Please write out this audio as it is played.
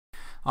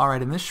All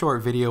right, in this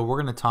short video,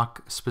 we're going to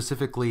talk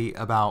specifically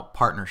about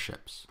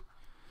partnerships.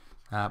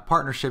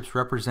 Partnerships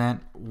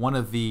represent one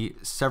of the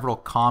several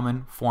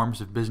common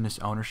forms of business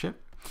ownership,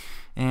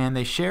 and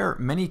they share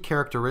many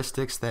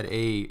characteristics that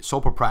a sole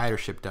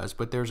proprietorship does,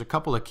 but there's a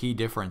couple of key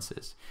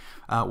differences.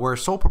 Where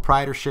sole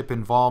proprietorship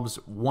involves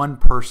one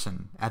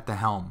person at the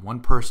helm,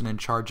 one person in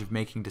charge of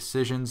making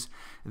decisions,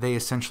 they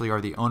essentially are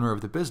the owner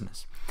of the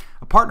business.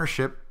 A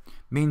partnership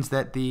means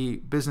that the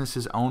business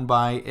is owned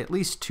by at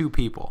least two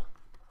people.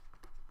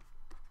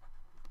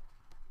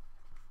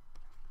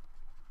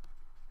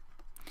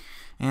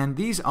 And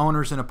these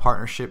owners in a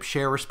partnership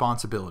share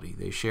responsibility.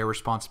 They share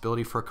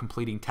responsibility for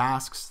completing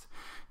tasks.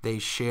 They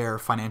share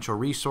financial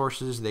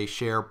resources. They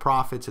share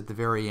profits at the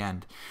very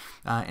end.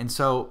 And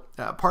so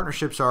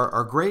partnerships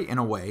are great in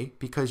a way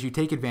because you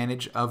take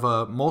advantage of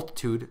a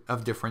multitude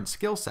of different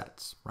skill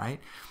sets, right?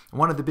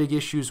 One of the big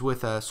issues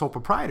with a sole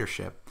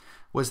proprietorship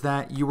was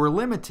that you were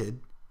limited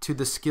to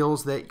the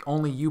skills that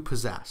only you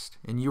possessed,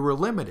 and you were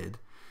limited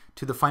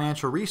to the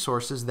financial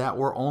resources that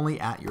were only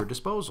at your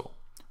disposal.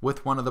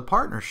 With one of the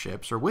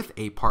partnerships, or with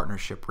a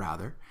partnership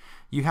rather,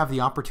 you have the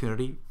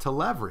opportunity to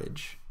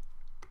leverage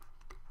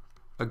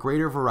a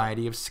greater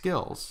variety of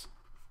skills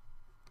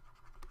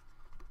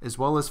as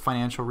well as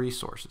financial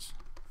resources.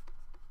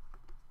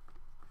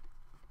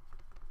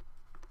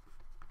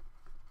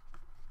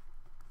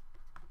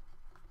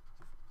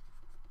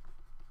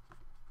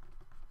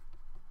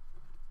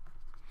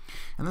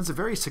 And that's a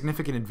very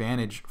significant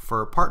advantage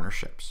for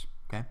partnerships.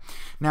 Okay.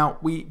 Now,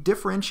 we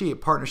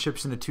differentiate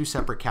partnerships into two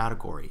separate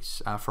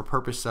categories for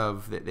purpose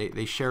of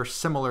they share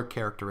similar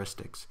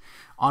characteristics.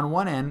 On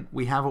one end,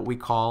 we have what we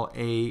call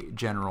a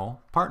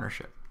general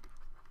partnership.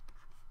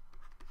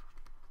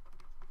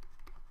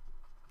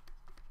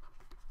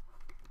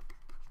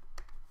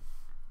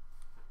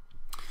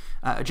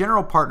 A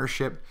general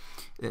partnership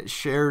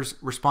shares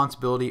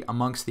responsibility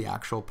amongst the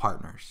actual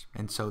partners,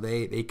 and so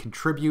they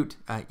contribute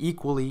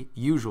equally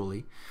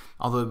usually,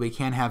 although they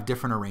can have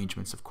different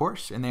arrangements, of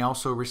course, and they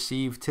also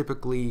receive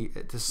typically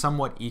to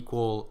somewhat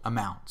equal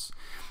amounts.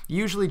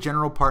 Usually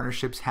general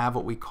partnerships have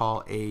what we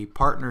call a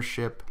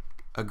partnership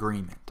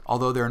agreement,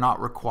 although they're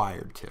not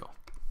required to.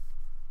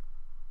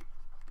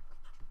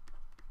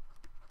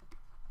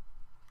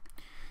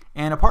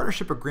 And a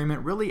partnership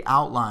agreement really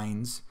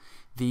outlines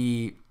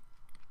the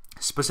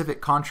specific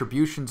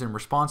contributions and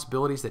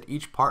responsibilities that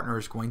each partner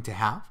is going to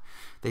have.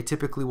 They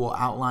typically will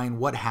outline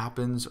what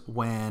happens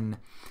when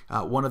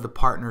one of the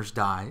partners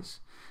dies.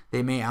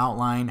 They may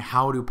outline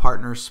how do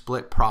partners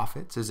split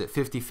profits. Is it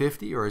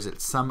 50-50 or is it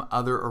some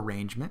other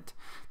arrangement?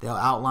 They'll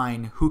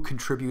outline who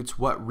contributes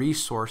what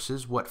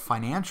resources, what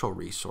financial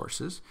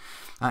resources.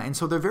 And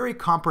so they're very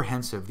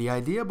comprehensive. The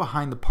idea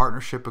behind the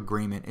partnership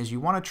agreement is you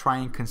want to try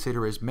and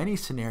consider as many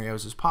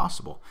scenarios as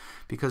possible,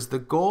 because the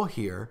goal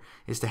here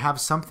is to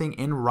have something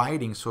in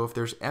writing, so if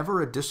there's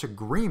ever a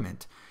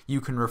disagreement,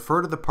 you can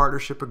refer to the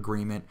partnership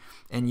agreement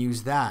and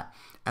use that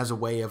as a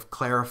way of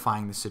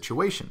clarifying the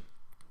situation.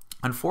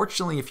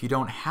 Unfortunately, if you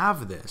don't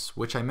have this,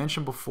 which I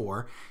mentioned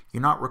before,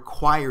 you're not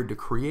required to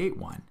create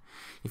one.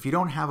 If you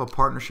don't have a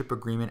partnership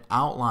agreement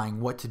outlining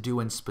what to do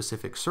in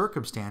specific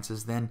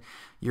circumstances, then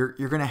you're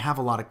going to have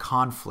a lot of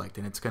conflict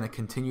and it's going to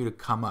continue to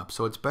come up.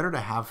 So it's better to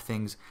have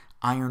things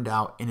ironed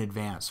out in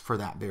advance for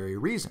that very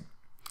reason.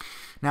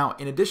 Now,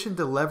 in addition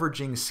to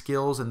leveraging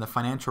skills and the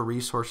financial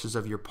resources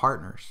of your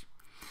partners,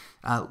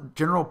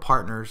 general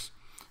partners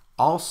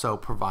also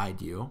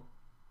provide you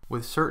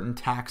with certain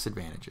tax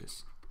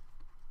advantages.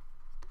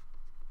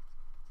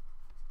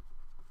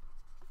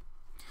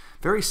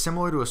 Very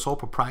similar to a sole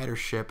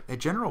proprietorship, a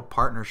general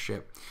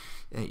partnership,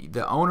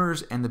 the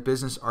owners and the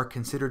business are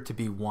considered to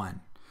be one.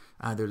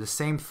 They're the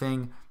same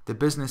thing. The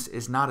business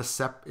is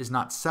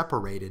not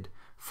separated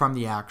from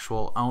the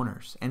actual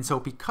owners. And so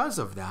because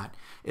of that,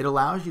 it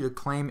allows you to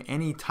claim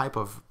any type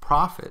of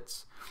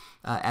profits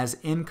as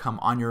income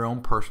on your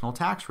own personal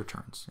tax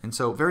returns. And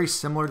so very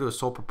similar to a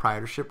sole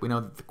proprietorship, we know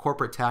that the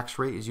corporate tax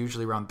rate is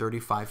usually around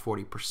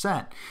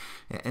 35–40%.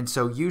 And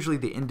so usually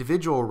the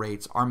individual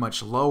rates are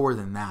much lower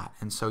than that.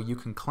 And so you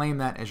can claim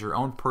that as your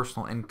own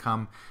personal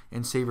income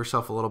and save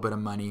yourself a little bit of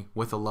money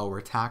with a lower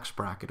tax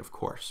bracket, of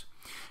course.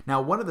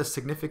 Now, one of the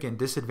significant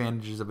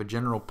disadvantages of a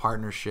general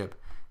partnership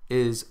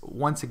is,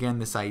 once again,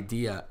 this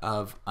idea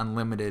of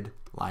unlimited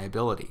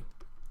liability.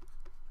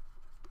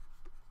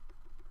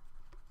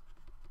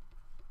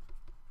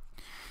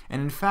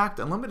 And in fact,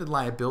 unlimited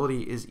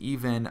liability is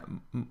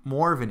even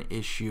more of an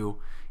issue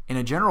in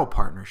a general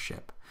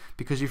partnership.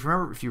 Because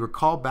if you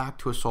recall back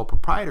to a sole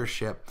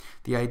proprietorship,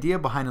 the idea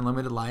behind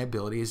unlimited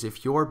liability is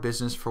if your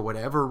business, for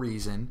whatever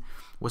reason,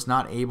 was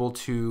not able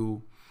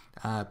to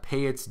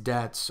pay its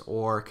debts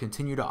or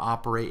continue to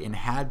operate and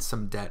had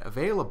some debt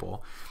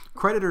available,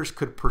 creditors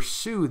could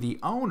pursue the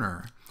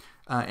owner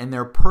and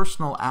their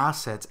personal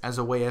assets as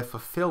a way of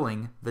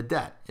fulfilling the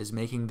debt, is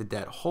making the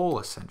debt whole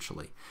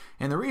essentially.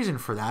 And the reason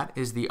for that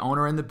is the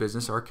owner and the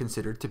business are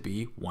considered to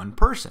be one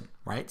person,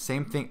 right?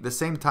 Same thing, the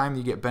same time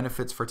you get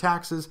benefits for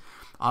taxes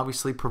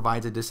obviously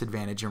provides a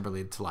disadvantage in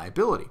related to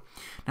liability.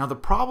 Now the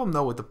problem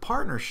though with the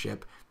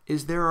partnership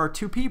is there are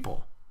two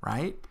people,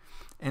 right?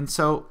 And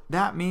so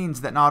that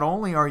means that not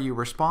only are you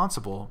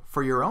responsible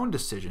for your own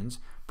decisions,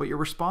 but you're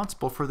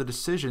responsible for the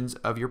decisions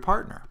of your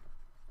partner.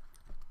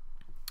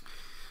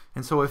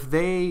 And so if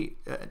they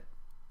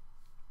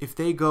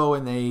go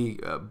and they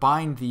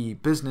bind the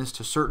business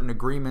to certain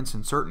agreements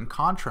and certain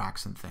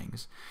contracts and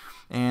things,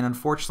 and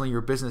unfortunately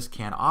your business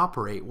can't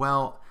operate,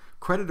 well,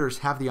 creditors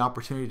have the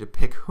opportunity to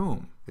pick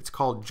whom. It's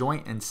called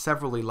joint and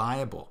severally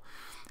liable.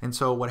 And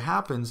so what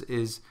happens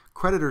is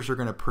creditors are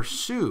going to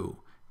pursue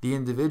the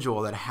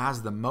individual that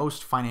has the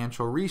most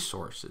financial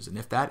resources. And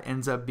if that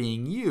ends up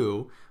being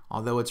you,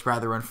 although it's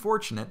rather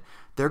unfortunate,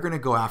 they're going to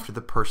go after the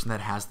person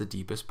that has the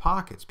deepest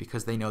pockets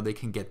because they know they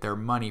can get their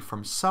money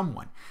from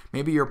someone.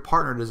 Maybe your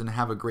partner doesn't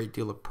have a great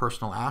deal of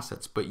personal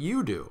assets, but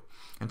you do.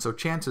 And so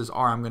chances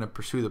are I'm going to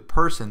pursue the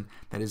person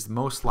that is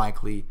most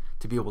likely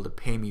to be able to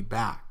pay me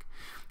back.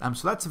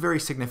 So that's a very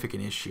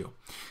significant issue.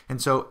 And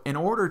so in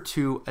order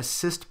to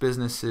assist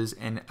businesses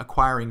in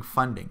acquiring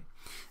funding,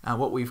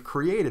 what we've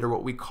created are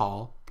what we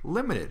call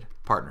limited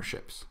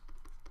partnerships.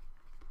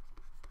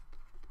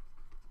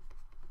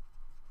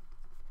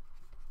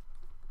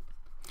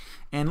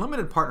 And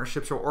limited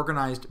partnerships are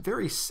organized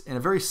in a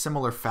very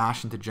similar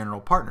fashion to general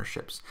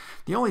partnerships.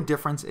 The only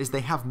difference is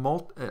they have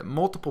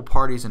multiple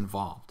parties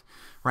involved,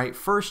 right?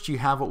 First, you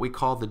have what we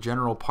call the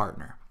general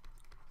partner,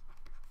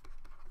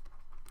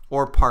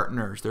 or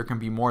partners. There can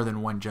be more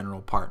than one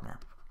general partner.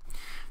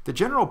 The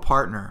general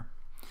partner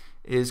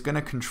is going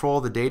to control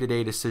the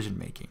day-to-day decision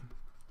making.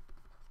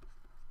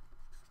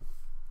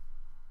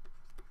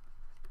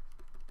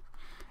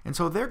 And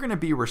so they're going to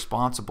be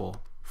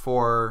responsible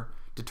for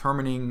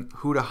determining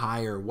who to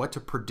hire, what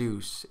to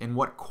produce, in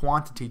what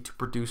quantity to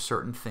produce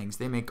certain things.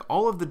 They make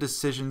all of the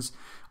decisions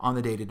on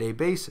the day-to-day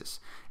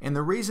basis. And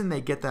the reason they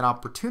get that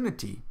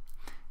opportunity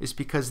is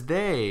because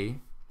they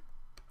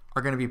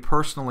are going to be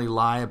personally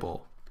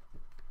liable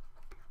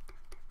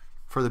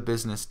for the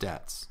business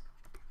debts.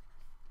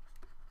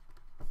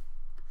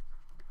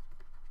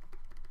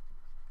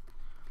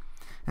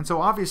 And so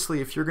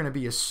obviously if you're going to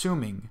be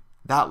assuming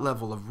that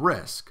level of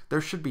risk,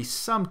 there should be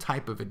some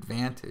type of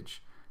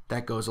advantage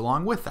that goes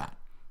along with that,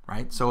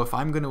 right? So if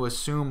I'm going to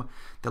assume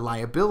the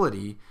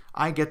liability,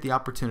 I get the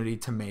opportunity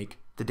to make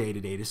the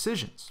day-to-day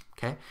decisions,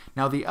 okay?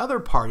 Now the other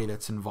party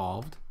that's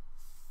involved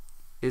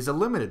is a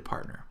limited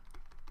partner.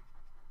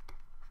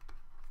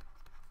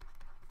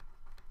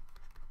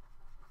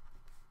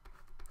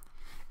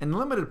 And the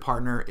limited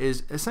partner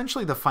is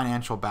essentially the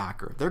financial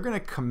backer. They're going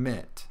to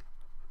commit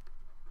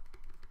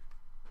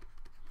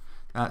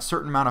a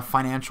certain amount of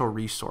financial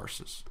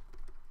resources.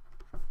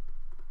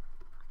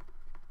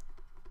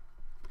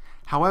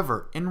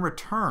 However, in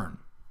return,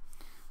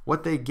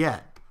 what they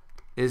get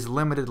is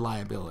limited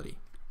liability.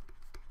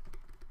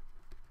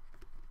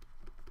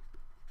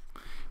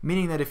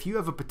 Meaning that if you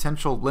have a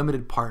potential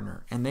limited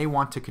partner and they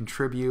want to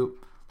contribute,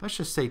 let's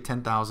just say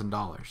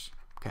 $10,000,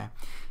 okay?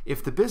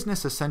 If the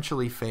business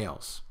essentially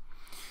fails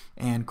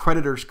and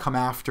creditors come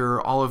after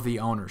all of the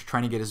owners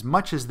trying to get as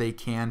much as they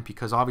can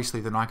because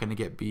obviously they're not going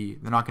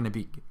to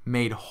be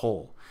made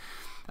whole,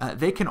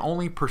 they can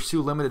only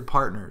pursue limited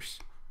partners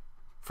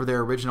for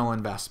their original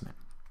investment,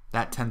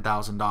 that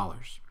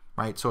 $10,000,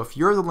 right? So if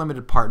you're the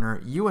limited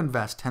partner, you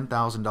invest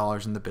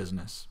 $10,000 in the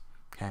business,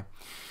 okay?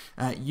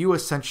 You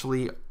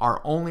essentially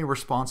are only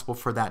responsible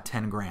for that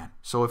 10 grand.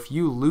 So if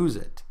you lose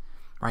it,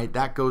 right,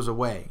 that goes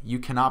away. You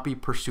cannot be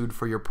pursued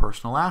for your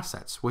personal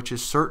assets, which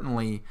is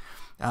certainly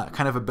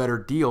kind of a better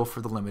deal for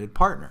the limited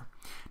partner.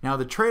 Now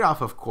the trade-off,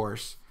 of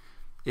course,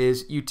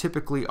 is you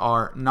typically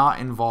are not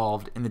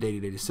involved in the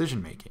day-to-day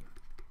decision making.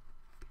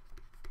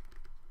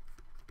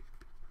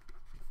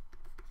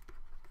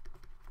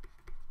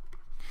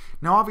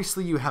 Now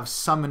obviously you have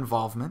some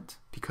involvement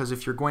because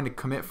if you're going to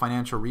commit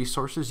financial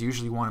resources, you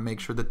usually want to make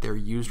sure that they're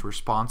used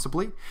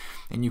responsibly,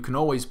 and you can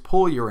always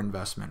pull your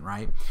investment,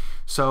 right?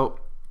 So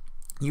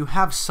you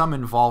have some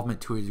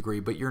involvement to a degree,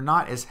 but you're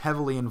not as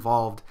heavily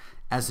involved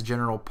as a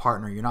general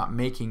partner. You're not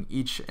making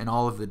each and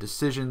all of the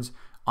decisions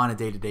on a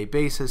day-to-day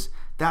basis.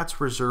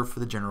 That's reserved for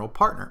the general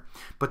partner.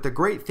 But the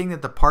great thing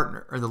that the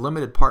partner or the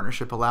limited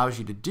partnership allows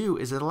you to do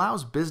is it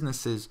allows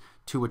businesses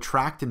to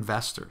attract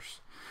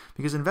investors.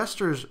 Because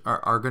investors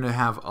are going to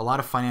have a lot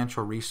of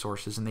financial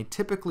resources and they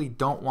typically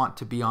don't want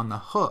to be on the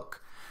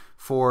hook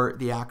for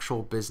the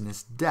actual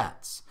business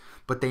debts.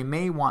 But they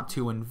may want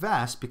to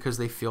invest because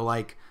they feel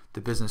like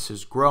the business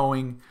is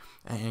growing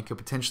and it could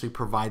potentially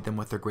provide them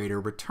with a greater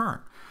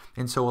return.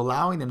 And so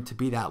allowing them to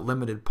be that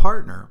limited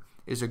partner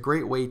is a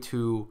great way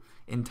to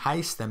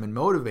entice them and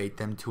motivate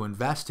them to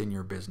invest in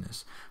your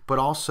business, but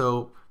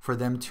also for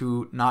them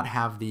to not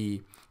have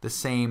the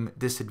same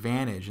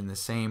disadvantage and the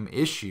same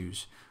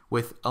issues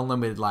with a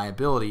limited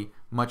liability,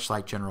 much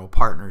like general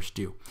partners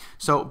do.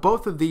 So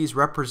both of these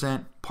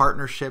represent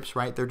partnerships,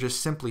 right? They're just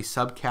simply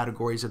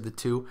subcategories of the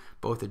two,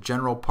 both a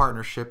general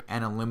partnership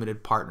and a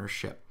limited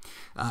partnership.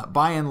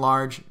 By and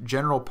large,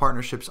 general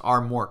partnerships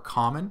are more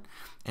common,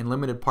 and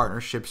limited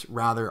partnerships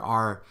rather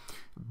are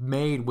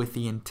made with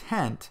the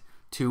intent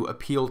to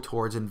appeal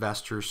towards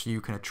investors so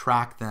you can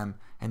attract them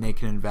and they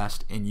can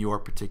invest in your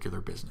particular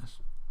business.